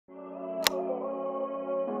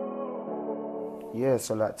Yeah,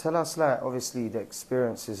 so like tell us like obviously the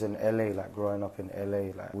experiences in LA, like growing up in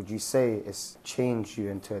LA, like would you say it's changed you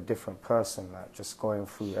into a different person, like just going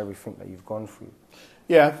through everything that you've gone through?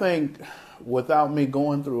 Yeah, I think without me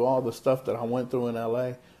going through all the stuff that I went through in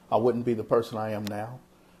LA, I wouldn't be the person I am now.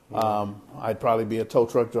 I'd probably be a tow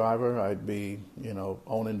truck driver. I'd be,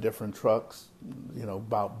 owning different trucks,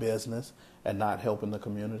 about business and not helping the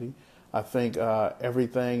community. I think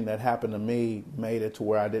everything that happened to me made it to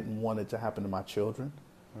where I didn't want it to happen to my children.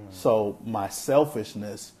 So my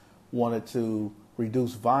selfishness wanted to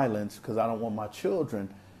reduce violence because I don't want my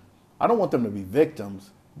children, I don't want them to be victims,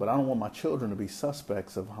 but I don't want my children to be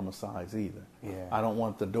suspects of homicides either. Yeah. I don't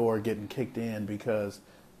want the door getting kicked in because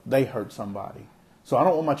they hurt somebody. So I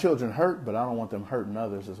don't want my children hurt, but I don't want them hurting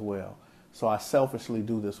others as well. So I selfishly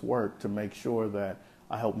do this work to make sure that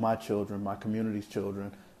I help my children, my community's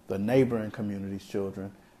children, the neighboring community's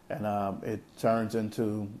children, and it turns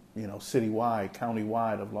into, citywide,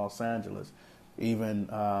 countywide of Los Angeles, even,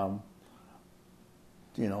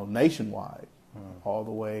 nationwide, all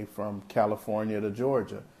the way from California to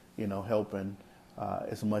Georgia, helping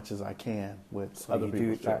as much as I can with So other you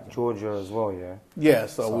people's do like children. Georgia as well, yeah? Yeah,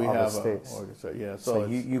 so we other have states. yeah. So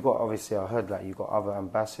you got, obviously I heard like you got other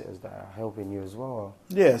ambassadors that are helping you as well.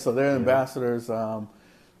 Yeah, so they're ambassadors,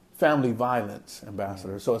 family violence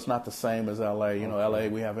ambassadors. So it's not the same as LA. LA,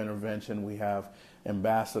 we have intervention, we have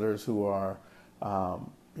ambassadors who are,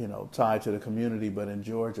 tied to the community, but in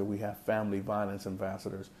Georgia we have family violence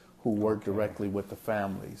ambassadors who work directly with the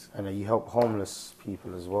families. And you help homeless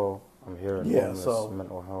people as well. I'm hearing homeless,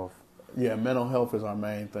 mental health. Yeah, mental health is our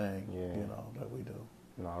main thing, Yeah. that we do.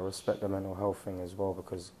 No, I respect the mental health thing as well,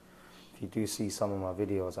 because if you do see some of my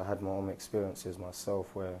videos, I had my own experiences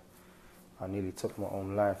myself where I nearly took my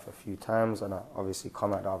own life a few times, and I obviously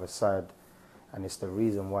come out the other side, and it's the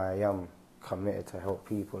reason why I am committed to help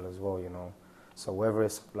people as well, So whether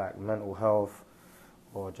it's like mental health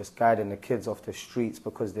or just guiding the kids off the streets,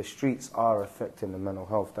 because the streets are affecting the mental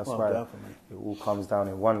health. That's why definitely. It all comes down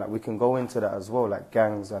in one. Like we can go into that as well, like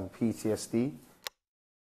gangs and PTSD.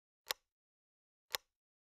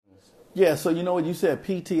 Yeah, so you know what you said,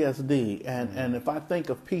 PTSD, and if I think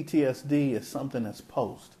of PTSD as something that's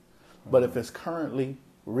post, but if it's currently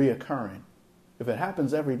reoccurring, if it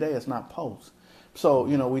happens every day, it's not post. So,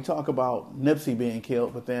 we talk about Nipsey being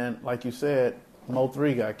killed, but then, like you said,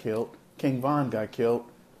 Mo3 got killed, King Von got killed,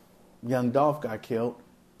 Young Dolph got killed,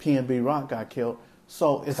 P&B Rock got killed.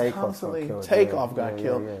 So it's constantly, Takeoff got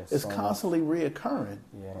killed. It's constantly reoccurring.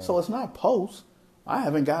 Yeah. So it's not post. I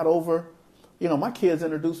haven't got over, my kids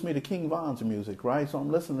introduced me to King Von's music, right? So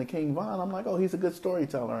I'm listening to King Von. I'm like, oh, he's a good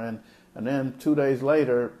storyteller. And then 2 days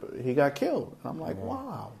later, he got killed. And I'm like,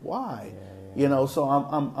 wow, why? So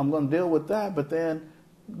I'm going to deal with that. But then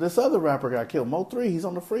this other rapper got killed. Mo3, he's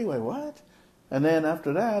on the freeway. What? And then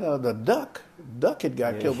after that, the Duck had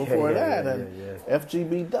got killed before that. And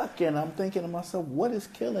FGB Duck. And I'm thinking to myself, what is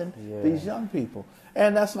killing these young people?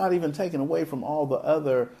 And that's not even taken away from all the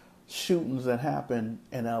other shootings that happen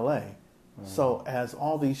in L.A. So as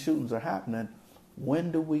all these shootings are happening,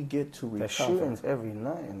 when do we get to recover? There's shootings every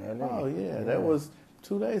night in L.A. Oh, yeah. That was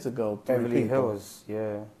 2 days ago. Beverly Hills,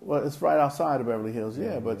 yeah. Well, it's right outside of Beverly Hills,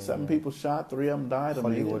 but 7 people shot, 3 of them died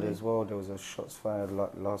Hollywood as well, there was a shots fired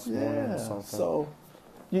last morning or something. So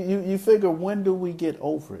you figure, when do we get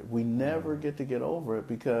over it? We never get to get over it,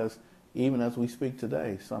 because even as we speak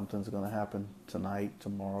today, something's going to happen tonight,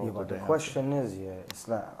 tomorrow, but the question is, it's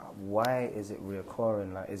like, why is it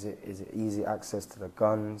reoccurring? Like, is it easy access to the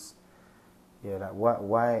guns? Yeah, like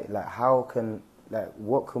why? Like, how can, like,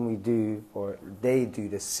 what can we do, or they do,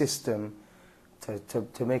 the system,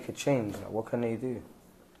 to make a change? Like, what can they do?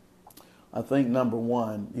 I think number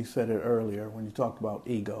one, you said it earlier when you talked about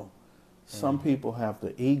ego. Some people have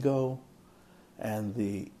the ego and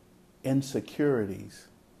the insecurities,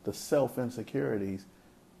 the self-insecurities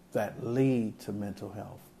that lead to mental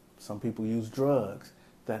health. Some people use drugs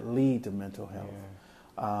that lead to mental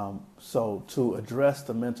health. So to address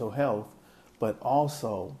the mental health, but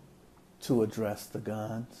also to address the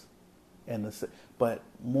guns, but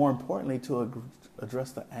more importantly, to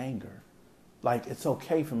address the anger. Like, it's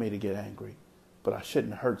okay for me to get angry, but I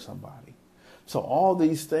shouldn't hurt somebody. So all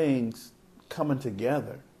these things coming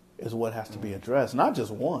together is what has to be addressed, not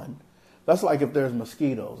just one. That's like if there's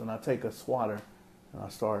mosquitoes and I take a swatter and I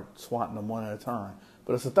start swatting them one at a time.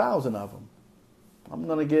 But it's 1,000 of them. I'm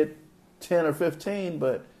going to get 10 or 15,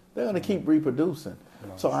 but they're going to keep reproducing.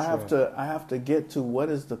 No, so I have to get to what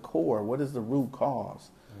is the core, what is the root cause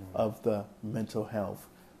of the mental health,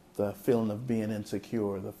 the feeling of being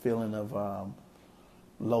insecure, the feeling of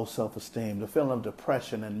low self-esteem, the feeling of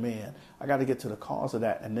depression in men. I got to get to the cause of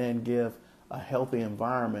that, and then give a healthy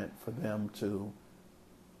environment for them to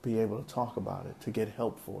be able to talk about it, to get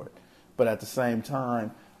help for it. But at the same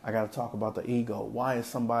time, I got to talk about the ego. Why is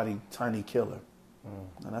somebody Tiny Killer?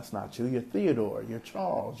 And that's not you. You're Theodore. You're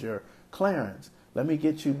Charles. You're Clarence. Let me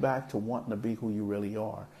get you back to wanting to be who you really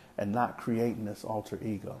are and not creating this alter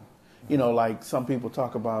ego. You know, like some people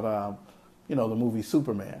talk about, the movie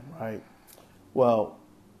Superman, right? Well,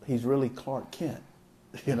 he's really Clark Kent,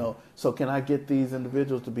 So can I get these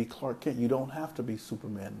individuals to be Clark Kent? You don't have to be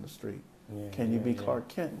Superman in the street. Can you be Clark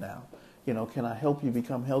Kent now? Can I help you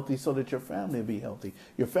become healthy so that your family will be healthy?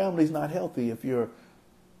 Your family's not healthy if you're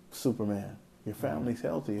Superman. Your family's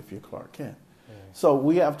healthy if you're Clark Kent. So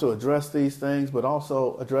we have to address these things, but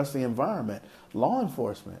also address the environment. Law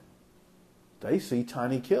enforcement, they see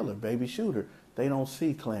Tiny Killer, baby shooter. They don't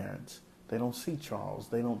see Clarence. They don't see Charles.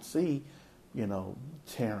 They don't see,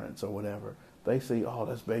 Terrence or whatever. They see, oh,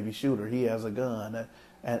 that's baby shooter. He has a gun.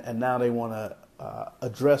 And now they want to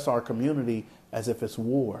address our community as if it's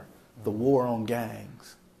war. The war on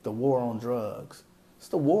gangs. The war on drugs. It's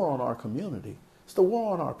the war on our community. It's the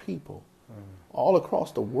war on our people. All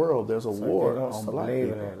across the world, there's a war on black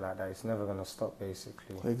people. It like that. It's never going to stop,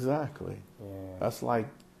 basically. Exactly. Yeah. That's like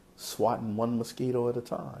swatting one mosquito at a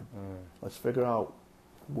time. Let's figure out,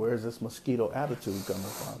 where's this mosquito attitude coming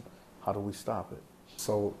from? How do we stop it?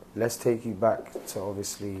 So let's take you back to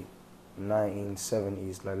obviously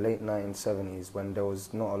 1970s, like late 1970s, when there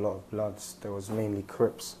was not a lot of Bloods. There was mainly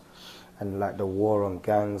Crips. And like the war on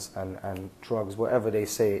gangs and drugs, whatever they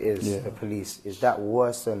say it is, the police. Is that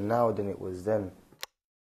worse now than it was then?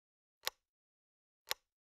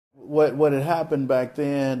 What had happened back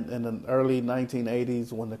then in the early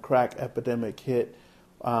 1980s when the crack epidemic hit,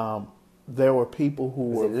 there were people who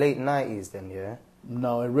were... Was it late 90s then, yeah?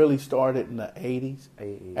 No, it really started in the 80s.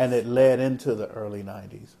 And it led into the early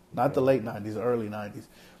 90s. Not the late 90s, the early 90s.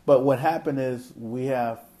 But what happened is we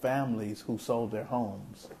have families who sold their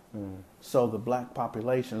homes. So the black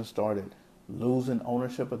population started losing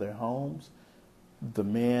ownership of their homes. The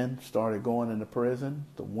men started going into prison.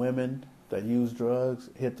 The women that used drugs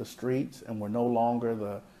hit the streets and were no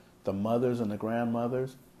longer the mothers and the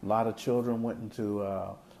grandmothers. A lot of children went into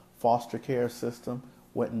foster care system,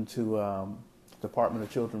 went into Department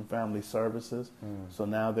of Children and Family Services. So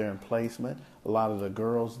now they're in placement. A lot of the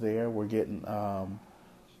girls there were getting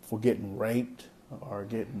raped or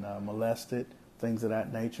getting molested, things of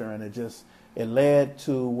that nature, and it led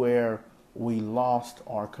to where we lost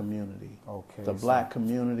our community. The black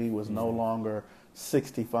community was no longer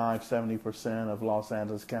 65, 70% of Los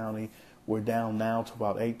Angeles County. We're down now to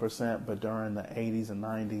about 8%, but during the 80s and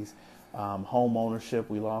 90s, home ownership,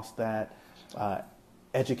 we lost that.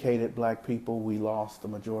 Educated black people, we lost the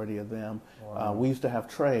majority of them. Wow. We used to have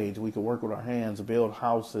trades. We could work with our hands, build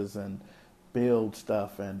houses and build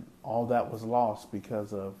stuff, and all that was lost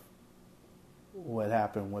because of what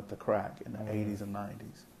happened with the crack in the 80s and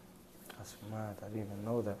 90s. That's mad. I didn't even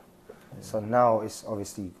know that. So now it's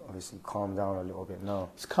obviously calmed down a little bit now.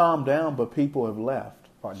 It's calmed down, but people have left.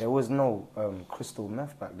 But there was no crystal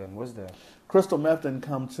meth back then, was there? Crystal meth didn't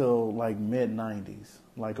come till like mid-90s,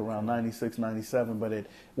 like around 96, 97. But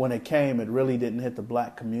when it came, it really didn't hit the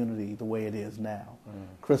black community the way it is now.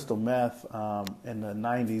 Crystal meth in the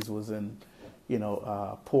 90s was in,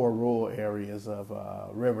 poor rural areas of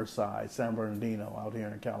Riverside, San Bernardino out here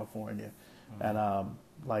in California. And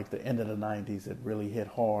like the end of the 90s, it really hit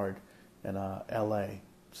hard in L.A.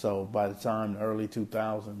 So by the time the early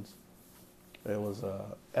 2000s, there was an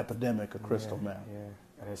epidemic of crystal meth. Yeah,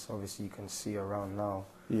 and it's obviously you can see around now.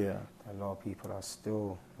 Yeah. A lot of people are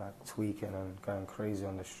still like tweaking and going crazy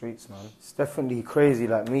on the streets, man. It's definitely crazy,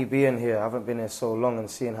 like me being here, I haven't been here so long and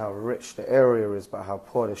seeing how rich the area is, but how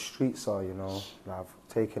poor the streets are, Like, I've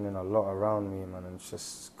taken in a lot around me, man, and it's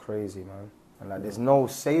just crazy, man. And like there's no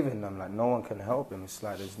saving them, like no one can help them. It's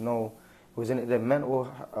like there's no, the mental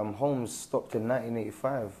homes stopped in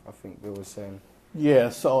 1985, I think they were saying. Yeah,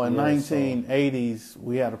 so in 1980s,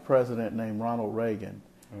 we had a president named Ronald Reagan.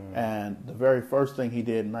 And the very first thing he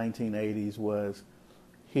did in 1980s was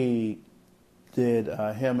he did,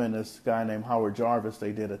 him and this guy named Howard Jarvis,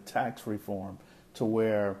 they did a tax reform to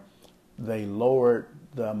where they lowered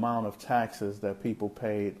the amount of taxes that people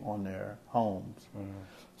paid on their homes.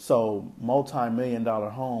 So multi-million-dollar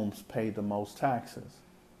homes paid the most taxes.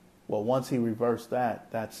 Well, once he reversed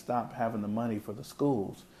that stopped having the money for the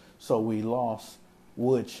schools. So we lost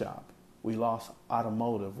wood shop. We lost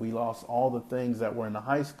automotive. We lost all the things that were in the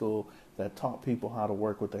high school that taught people how to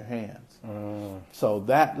work with their hands. So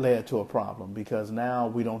that led to a problem because now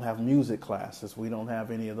we don't have music classes. We don't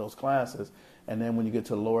have any of those classes. And then when you get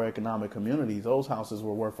to lower economic communities, those houses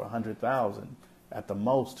were worth $100,000, at the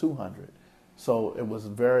most $200,000. So it was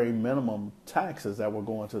very minimum taxes that were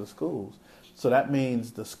going to the schools. So that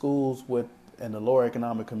means the schools in the lower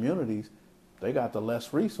economic communities, they got the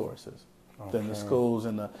less resources than the schools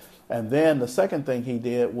in the. And then the second thing he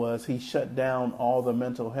did was he shut down all the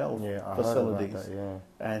mental health facilities. Heard about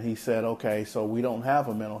that, And he said, okay, so we don't have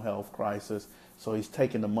a mental health crisis. So he's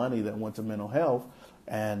taking the money that went to mental health,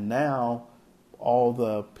 and now all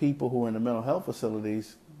the people who are in the mental health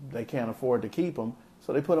facilities, they can't afford to keep them,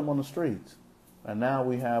 so they put them on the streets. And now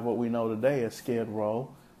we have what we know today as Skid Row,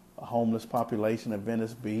 a homeless population at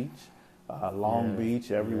Venice Beach, Long Beach,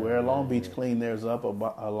 everywhere. Long Beach cleaned theirs up a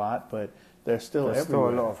lot, but they're still everywhere. There's still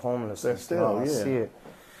a lot of homelessness. They're still, I see it.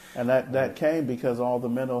 And that came because all the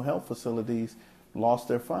mental health facilities lost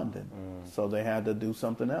their funding, so they had to do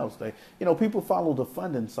something else. People follow the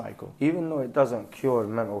funding cycle. Even though it doesn't cure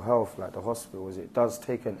mental health like the hospitals, it does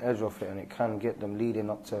take an edge off it, and it can get them leading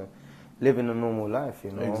up to living a normal life,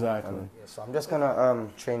 Exactly. So I'm just gonna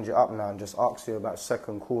change it up now and just ask you about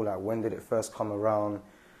second call. Like, when did it first come around,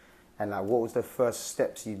 and like, what was the first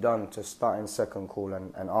steps you done to starting second call,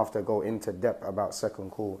 and after go into depth about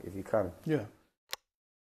second call if you can. Yeah.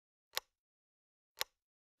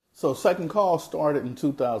 So Second Call started in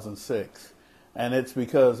 2006, and it's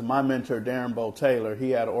because my mentor, Darren Bo Taylor,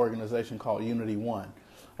 he had an organization called Unity One,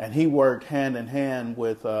 and he worked hand in hand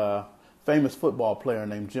with a famous football player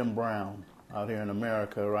named Jim Brown out here in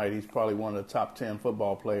America, right? He's probably one of the top 10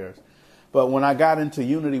 football players. But when I got into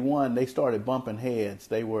Unity One, they started bumping heads.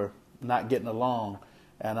 They were not getting along,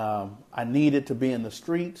 and I needed to be in the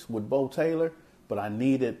streets with Bo Taylor, but I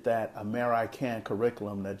needed that American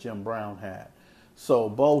curriculum that Jim Brown had. So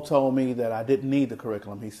Bo told me that I didn't need the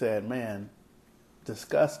curriculum. He said, man,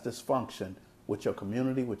 discuss dysfunction with your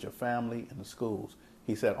community, with your family, and the schools.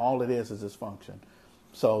 He said, all it is dysfunction.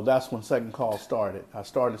 So that's when Second Call started. I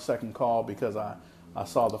started Second Call because I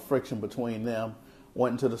saw the friction between them,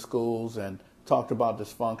 went into the schools and talked about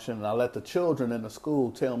dysfunction, and I let the children in the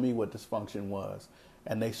school tell me what dysfunction was,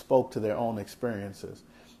 and they spoke to their own experiences.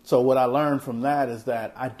 So what I learned from that is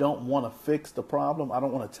that I don't want to fix the problem. I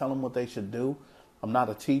don't want to tell them what they should do. I'm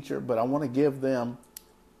not a teacher, but I want to give them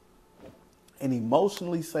an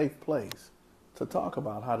emotionally safe place to talk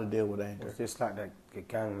about how to deal with anger. It's just like the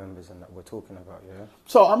gang members and that we're talking about, yeah?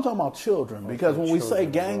 So I'm talking about children, because when we say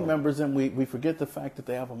gang members, then we forget the fact that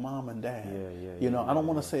they have a mom and dad. I don't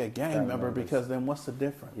want to say a gang member members. Because then what's the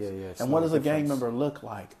difference? And what does a gang member look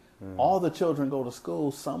like? All the children go to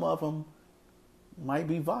school. Some of them might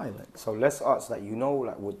be violent. So let's ask,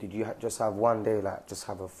 what did you just have one day, just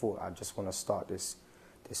have a thought, I just want to start this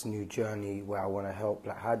new journey where I want to help?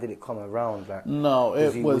 Like, how did it come around? Like, no,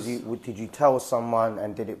 did you tell someone,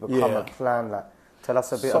 and did it become a plan? Like, tell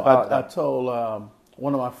us a bit about that. I told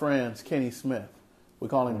one of my friends, Kenny Smith, we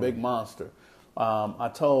call him Big Monster.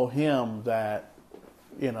 I told him that,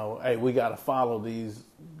 hey, we got to follow these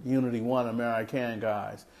Unity One American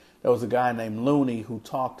guys. There was a guy named Looney who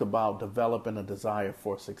talked about developing a desire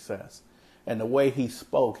for success. And the way he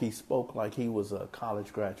spoke like he was a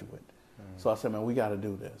college graduate. So I said, man, we got to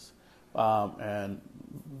do this. And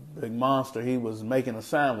Big Monster, he was making a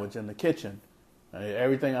sandwich in the kitchen. And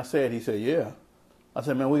everything I said, he said, yeah. I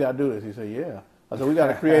said, man, we got to do this. He said, yeah. I said, we got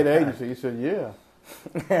to create an agency. He said, yeah.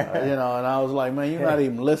 And I was like, man, you're not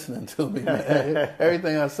even listening to me, man.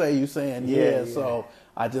 Everything I say, you saying, yeah. So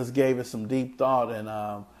I just gave it some deep thought, and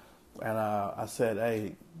I said,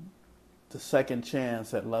 hey, the second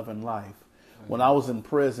chance at loving life. When I was in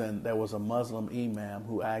prison, there was a Muslim imam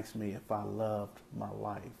who asked me if I loved my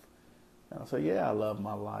life. And I said, yeah, I love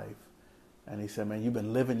my life. And he said, man, you've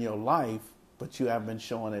been living your life, but you haven't been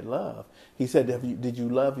showing it love. He said, do you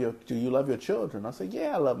love your children? I said,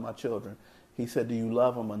 yeah, I love my children. He said, do you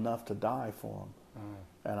love them enough to die for them?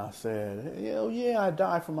 And I said, yeah, I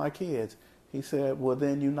die for my kids. He said, well,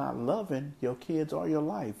 then you're not loving your kids or your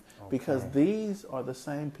life, because these are the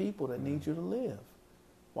same people that need you to live.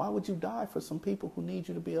 Why would you die for some people who need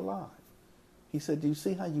you to be alive? He said, do you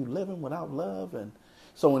see how you living without love? And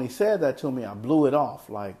so when he said that to me, I blew it off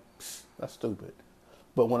like, that's stupid.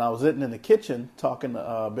 But when I was sitting in the kitchen talking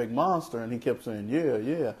to Big Monster, and he kept saying,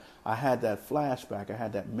 yeah, I had that flashback. I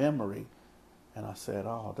had that memory. And I said,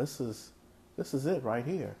 oh, this is it right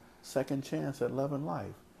here. Second chance at loving life.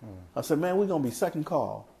 I said, man, we're going to be Second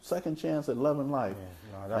Call. Second chance at loving life.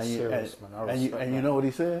 Yeah, no, that's serious, man. And you know what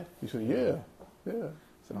he said? He said, yeah.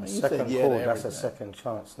 Man, second call, that's a second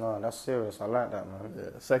chance. No, that's serious. I like that, man.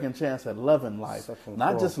 Yeah, second chance at loving life.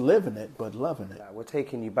 Not just living it, but loving it. Like, we're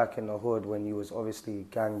taking you back in the hood when you was obviously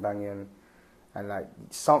gangbanging, and like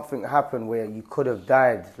something happened where you could have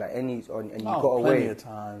died, and you got away. Plenty of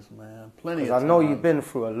times, man. Plenty of times. I know you've been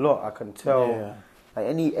through a lot. I can tell. Yeah. Like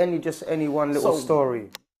any one little story.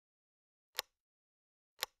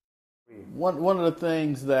 One of the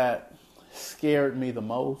things that scared me the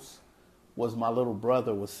most was my little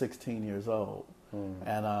brother was 16 years old.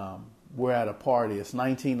 And we're at a party. It's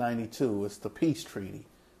 1992. It's the peace treaty.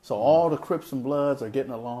 So all the Crips and Bloods are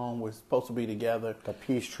getting along. We're supposed to be together. The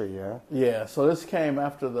peace treaty, yeah? Yeah, so this came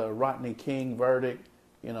after the Rodney King verdict.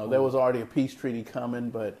 You know, there was already a peace treaty coming,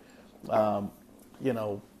 but, you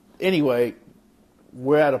know, anyway,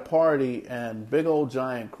 we're at a party and big old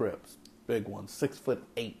giant Crips, big ones,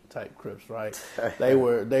 6'8" type Crips, right? They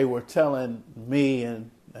were telling me and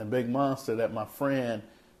Big Monster that my friend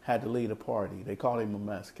had to lead a party. They called him a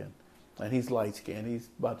Mexican. And he's light skinned. He's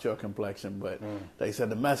about your complexion, but they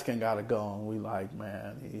said the Mexican got to go. And we like,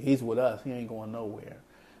 man, he's with us. He ain't going nowhere.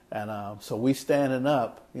 And so we standing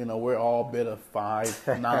up. You know, we're all bit of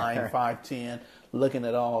 5'9", 5'10", looking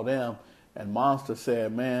at all them. And Monster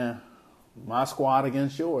said, man, my squad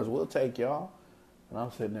against yours. We'll take y'all. And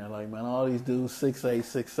I'm sitting there like, man, all these dudes 6'8",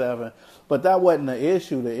 6'7". But that wasn't the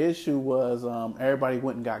issue. The issue was everybody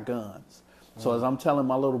went and got guns. So as I'm telling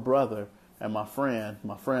my little brother and my friend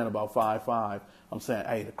about 5'5", I'm saying,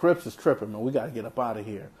 hey, the Crips is tripping, man. We got to get up out of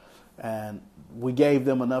here. And we gave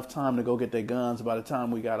them enough time to go get their guns. By the time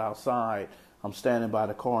we got outside, I'm standing by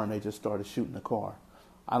the car, and they just started shooting the car.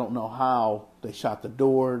 I don't know how. They shot the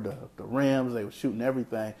door, the rims. They were shooting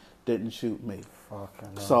everything. Didn't shoot me.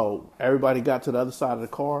 So everybody got to the other side of the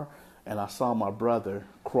car, and I saw my brother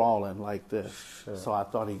crawling like this. Shit. So I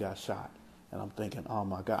thought he got shot. And I'm thinking, oh,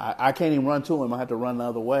 my God. I can't even run to him. I had to run the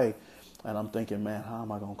other way. And I'm thinking, man, how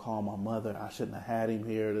am I going to call my mother? I shouldn't have had him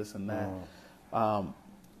here, this and that.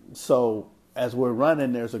 So as we're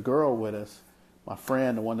running, there's a girl with us. My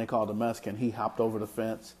friend, the one they call the Mexican, he hopped over the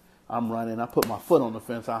fence. I'm running. I put my foot on the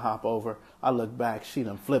fence. I hop over. I look back. She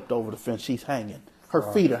done flipped over the fence. She's hanging. Her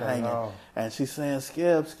feet are hanging. And she's saying,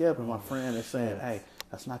 Skip, Skip. And my friend is saying, hey,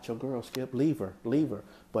 that's not your girl, Skip. Leave her. Leave her.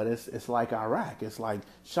 But it's like Iraq. It's like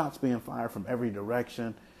shots being fired from every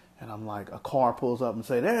direction. And I'm like, a car pulls up and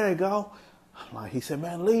say, there you go. I'm like, he said,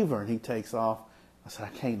 man, leave her. And he takes off. I said,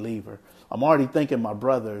 I can't leave her. I'm already thinking my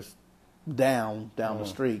brother's down the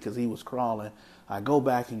street because he was crawling. I go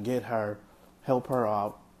back and get her, help her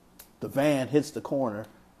out. The van hits the corner.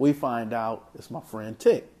 We find out it's my friend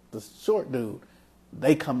Tick, the short dude.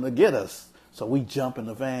 They come to get us. So we jump in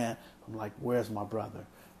the van. I'm like, where's my brother?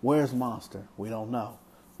 Where's Monster? We don't know.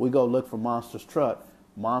 We go look for Monster's truck.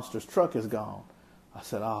 Monster's truck is gone. I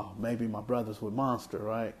said, oh, maybe my brother's with Monster,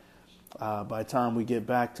 right? By the time we get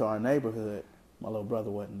back to our neighborhood, my little brother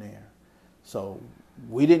wasn't there. So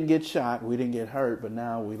we didn't get shot. We didn't get hurt. But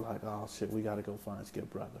now we like, oh, shit, we got to go find Skip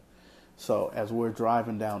brother. So as we're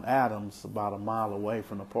driving down Adams, about a mile away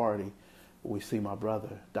from the party, we see my brother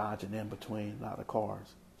dodging in between a lot of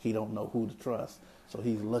cars. He don't know who to trust. So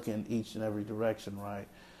he's looking each and every direction, right?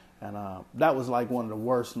 And that was like one of the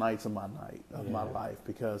worst nights of my life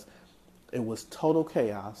because it was total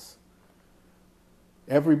chaos.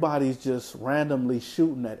 Everybody's just randomly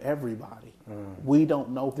shooting at everybody. We don't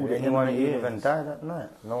know who the enemy is. Did anyone even die that night?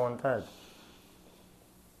 No one died?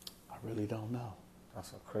 I really don't know.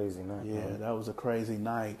 That's a crazy night. Yeah, man. that was a crazy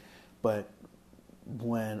night. But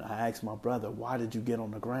when I asked my brother, why did you get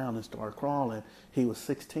on the ground and start crawling? He was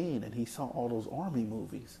 16 and he saw all those army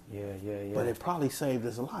movies. Yeah. But it probably saved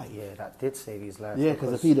his life. Yeah, that did save his life. Yeah,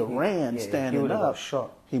 because if he'd have ran standing up, got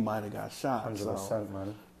shot. He might have got shot. 100%, so,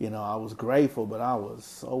 man. You know, I was grateful, but I was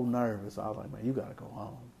so nervous. I was like, man, you got to go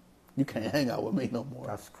home. You can't hang out with me no more.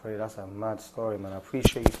 That's crazy. That's a mad story, man. I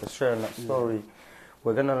appreciate you for sharing that story. Yeah.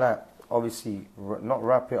 We're going to, obviously, not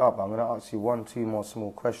wrap it up. I'm going to ask you 2 more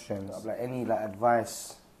small questions. Any,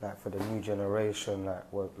 advice, for the new generation, that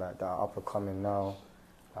are up and coming now,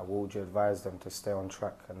 what would you advise them to stay on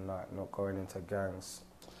track and, not going into gangs?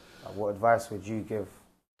 What advice would you give?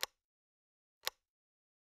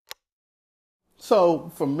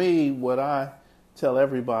 So, for me, what I tell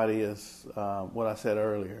everybody is what I said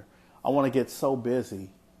earlier. I want to get so busy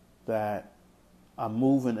that I'm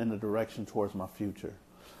moving in the direction towards my future.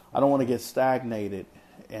 I don't want to get stagnated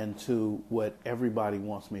into what everybody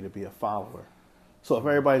wants me to be, a follower. So if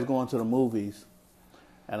everybody's going to the movies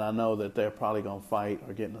and I know that they're probably going to fight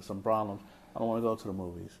or get into some problems, I don't want to go to the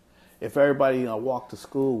movies. If everybody I walk to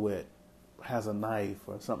school with has a knife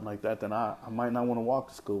or something like that, then I might not want to walk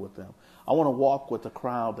to school with them. I want to walk with a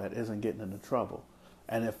crowd that isn't getting into trouble.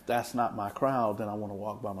 And if that's not my crowd, then I want to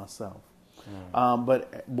walk by myself.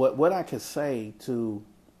 But what I could say to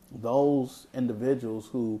those individuals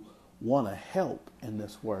who want to help in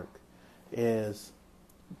this work is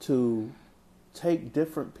to take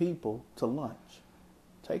different people to lunch.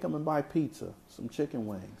 Take them and buy pizza, some chicken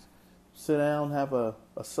wings. sit down, have a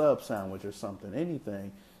sub sandwich or something,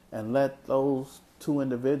 anything, and let those two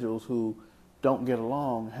individuals who don't get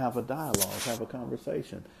along have a dialogue, have a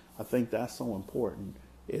conversation. I think that's so important,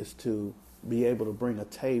 is to be able to bring a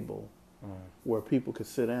table where people could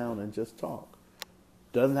sit down and just talk.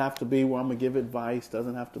 Doesn't have to be where I'm going to give advice,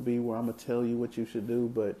 doesn't have to be where I'm going to tell you what you should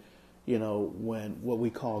do, but, you know, when what we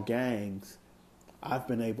call gangs, I've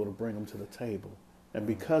been able to bring them to the table. And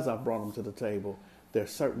because I've brought them to the table, there are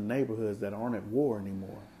certain neighborhoods that aren't at war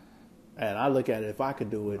anymore. And I look at it, if I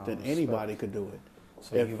could do it, then anybody could do it.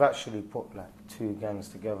 So you've actually put like 2 gangs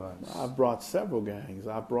together? I've brought several gangs.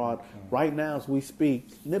 I brought, right now as we speak,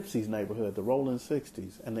 Nipsey's neighborhood, the Rolling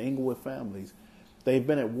 60s, and the Inglewood families. They've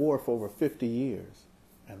been at war for over 50 years.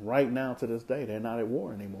 And right now, to this day, they're not at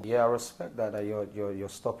war anymore. Yeah, I respect that you're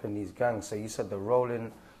stopping these gangs. So you said the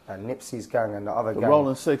Rolling, Nipsey's gang and the other gang. The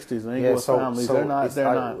Rolling 60s and Inglewood families, so they're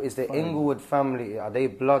not. Is the Inglewood family, are they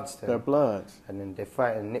Bloods then? They're Bloods. And then they're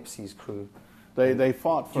fighting Nipsey's crew. They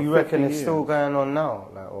fought for 50 years. Do you reckon it's still going on now?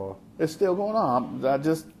 Like, or? It's still going on. I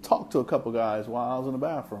just talked to a couple guys while I was in the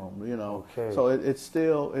bathroom, you know. Okay. So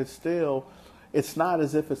it's not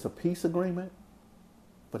as if it's a peace agreement,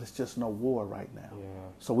 but it's just no war right now. Yeah.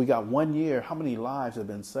 So we got 1 year. How many lives have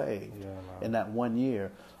been saved in that 1 year?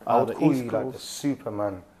 I would call you like the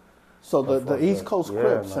Superman. So the East Coast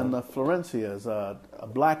Crips man. and the Florencias, a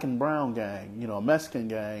black and brown gang, you know, a Mexican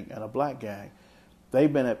gang and a black gang,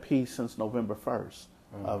 they've been at peace since November 1st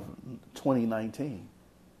of 2019.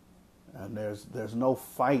 And there's no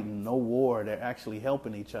fighting, no war. They're actually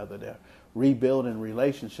helping each other. They're rebuilding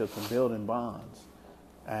relationships and building bonds.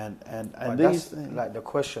 And these things, like the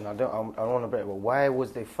question, I don't want to break, but why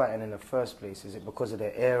was they fighting in the first place? Is it because of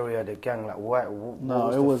the area, the gang? Like, why?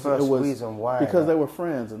 What was the first reason why? Because they were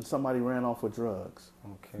friends, and somebody ran off with drugs.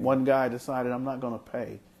 Okay. One guy decided, I'm not going to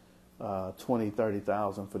pay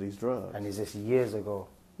 $20,000-$30,000 for these drugs. And is this years ago?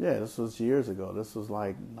 Yeah, this was years ago. This was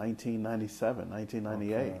like 1997,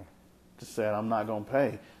 1998. Okay. Just said, I'm not going to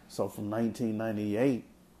pay. So from 1998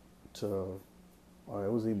 to, or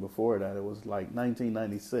it was even before that, it was like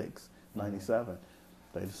 1996, 97.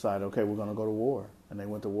 They decided, okay, we're going to go to war. And they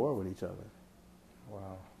went to war with each other.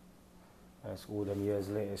 Wow. That's all them years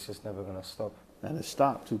later. It's just never going to stop. And it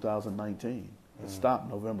stopped 2019. It stopped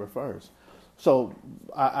November 1st. So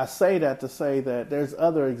I say that to say that there's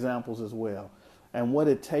other examples as well. And what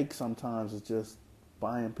it takes sometimes is just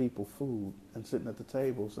buying people food and sitting at the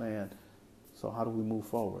table saying, so how do we move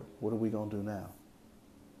forward? What are we going to do now?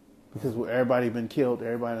 Because everybody been killed,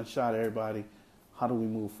 everybody done shot everybody. How do we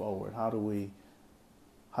move forward? How do we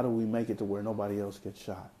make it to where nobody else gets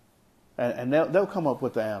shot? And they'll come up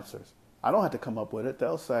with the answers. I don't have to come up with it.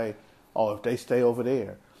 They'll say, oh, if they stay over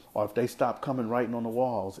there, or if they stop coming writing on the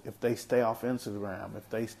walls, if they stay off Instagram, if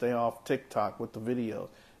they stay off TikTok with the videos,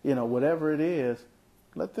 you know, whatever it is,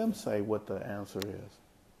 let them say what the answer is.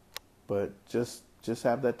 But just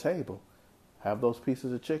have that table. Have those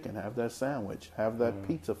pieces of chicken, have that sandwich, have that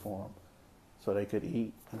pizza for them so they could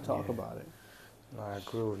eat and talk about it. No, I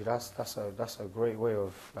agree with you. That's a great way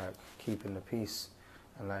of like keeping the peace.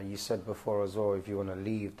 And like you said before as well, if you want to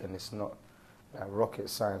leave, then it's not like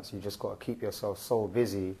rocket science. You just got to keep yourself so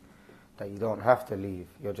busy that you don't have to leave.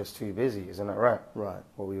 You're just too busy, isn't it right? Right.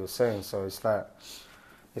 What we were saying. So it's like,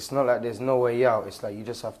 it's not like there's no way out. It's like you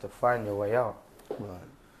just have to find your way out. Right.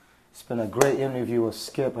 It's been a great interview with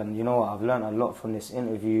Skipp, and you know what, I've learned a lot from this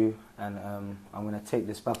interview, and I'm going to take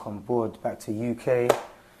this back on board, back to UK,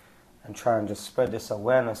 and try and just spread this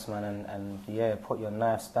awareness, man, and yeah, put your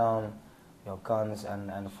knives down, your guns,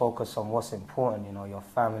 and focus on what's important, you know, your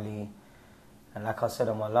family. And like I said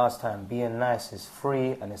on my last time, being nice is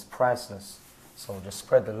free and it's priceless. So just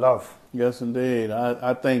spread the love. Yes, indeed.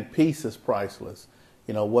 I think peace is priceless.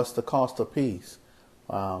 You know, what's the cost of peace?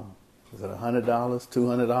 Is it $100,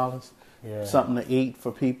 $200? Yeah. Something to eat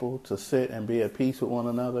for people, to sit and be at peace with one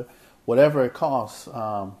another. Whatever it costs,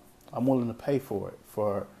 I'm willing to pay for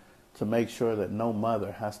it, to make sure that no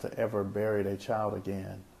mother has to ever bury their child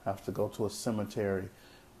again, has to go to a cemetery.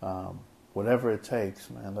 Whatever it takes,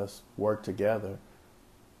 man, let's work together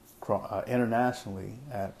internationally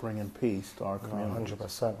at bringing peace to our community.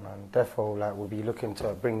 100%, man. Defo, like, we'll be looking to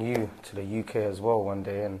bring you to the UK as well one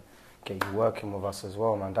day and get you working with us as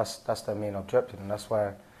well, man. That's the main objective, and that's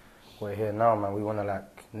why we're here now, man. We want to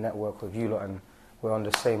like network with you lot, and we're on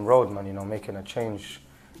the same road, man, you know, making a change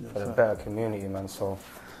for the better community, man. So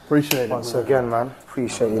appreciate it. Once again, man,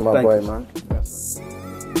 appreciate you, my boy, man. Yes,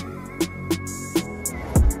 sir.